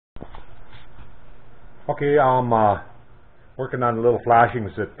Okay, I'm working on the little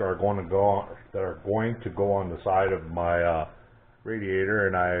flashings that are going to go on the side of my radiator,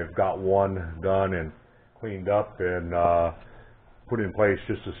 and I've got one done and cleaned up and put in place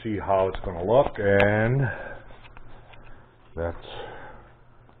just to see how it's going to look, and that's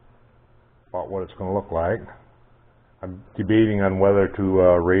about what it's going to look like. I'm debating on whether to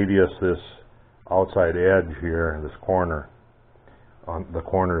radius this outside edge here, this corner, on the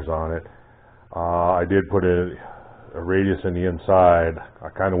corners on it. I did put a radius in the inside. I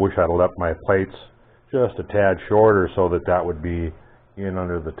kind of wish I'd left my plates just a tad shorter so that would be in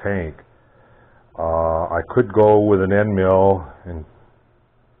under the tank. I could go with an end mill and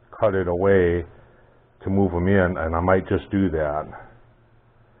cut it away to move them in, and I might just do that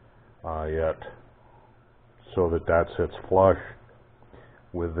yet, so that sits flush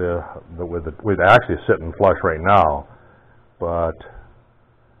with actually sitting flush right now, but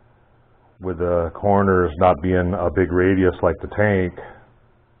with the corners not being a big radius like the tank,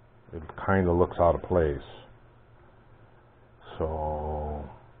 it kind of looks out of place. So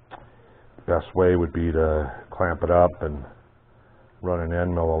the best way would be to clamp it up and run an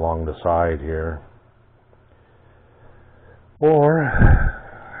end mill along the side here, or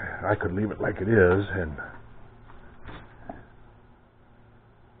I could leave it like it is and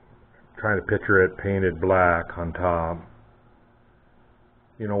try to picture it painted black on top.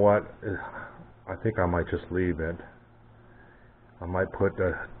 You know what? I think I might just leave it. I might put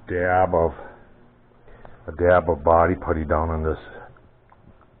a dab of body putty down on this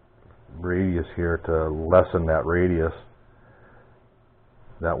radius here to lessen that radius.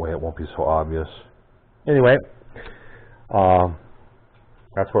 That way it won't be so obvious. Anyway,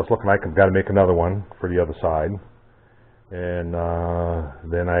 that's what it's looking like. I've got to make another one for the other side, and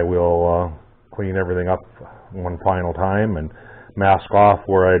then I will clean everything up one final time and mask off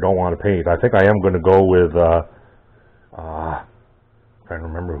where I don't want to paint. I think I am going to go with trying to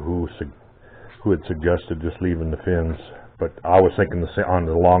remember who had suggested just leaving the fins, but I was thinking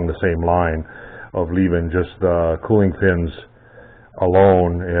along the same line of leaving just the cooling fins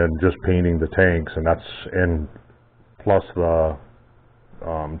alone and just painting the tanks, and plus the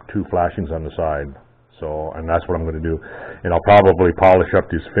two flashings on the side. So, and that's what I'm going to do, and I'll probably polish up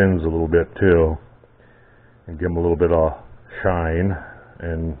these fins a little bit too and give them a little bit of shine,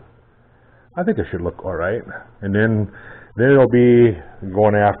 and I think it should look all right. And then it'll be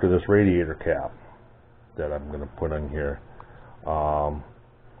going after this radiator cap that I'm going to put on here.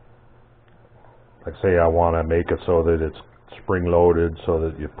 Like say I want to make it so that it's spring loaded, so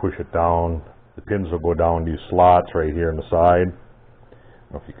that you push it down, the pins will go down these slots right here on the side. I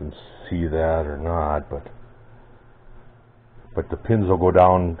don't know if you can see that or not, but the pins will go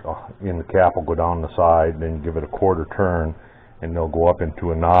down in the cap, will go down the side, then you give it a quarter turn and they'll go up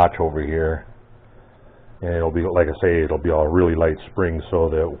into a notch over here, and it'll be, like I say, it'll be a really light spring so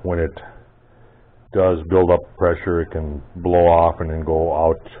that when it does build up pressure, it can blow off and then go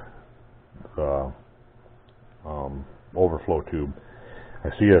out the overflow tube.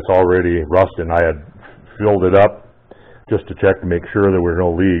 I see it's already rusted. I had filled it up just to check to make sure there were no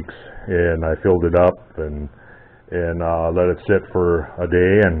leaks, and I filled it up and let it sit for a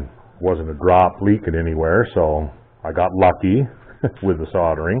day, and wasn't a drop leaking anywhere, so I got lucky with the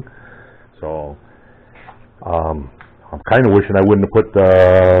soldering. So I'm kind of wishing I wouldn't have put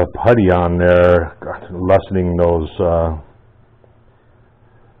the putty on there, lessening those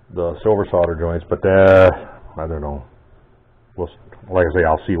the silver solder joints, but I don't know. Well, like I say,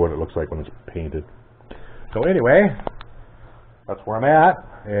 I'll see what it looks like when it's painted. So anyway, that's where I'm at,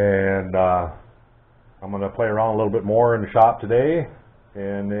 and I'm going to play around a little bit more in the shop today,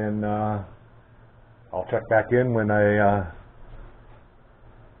 and then I'll check back in when I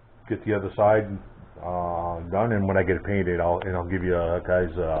get the other side done, and when I get it painted, I'll give you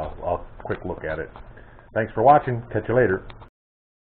guys a quick look at it. Thanks for watching. Catch you later.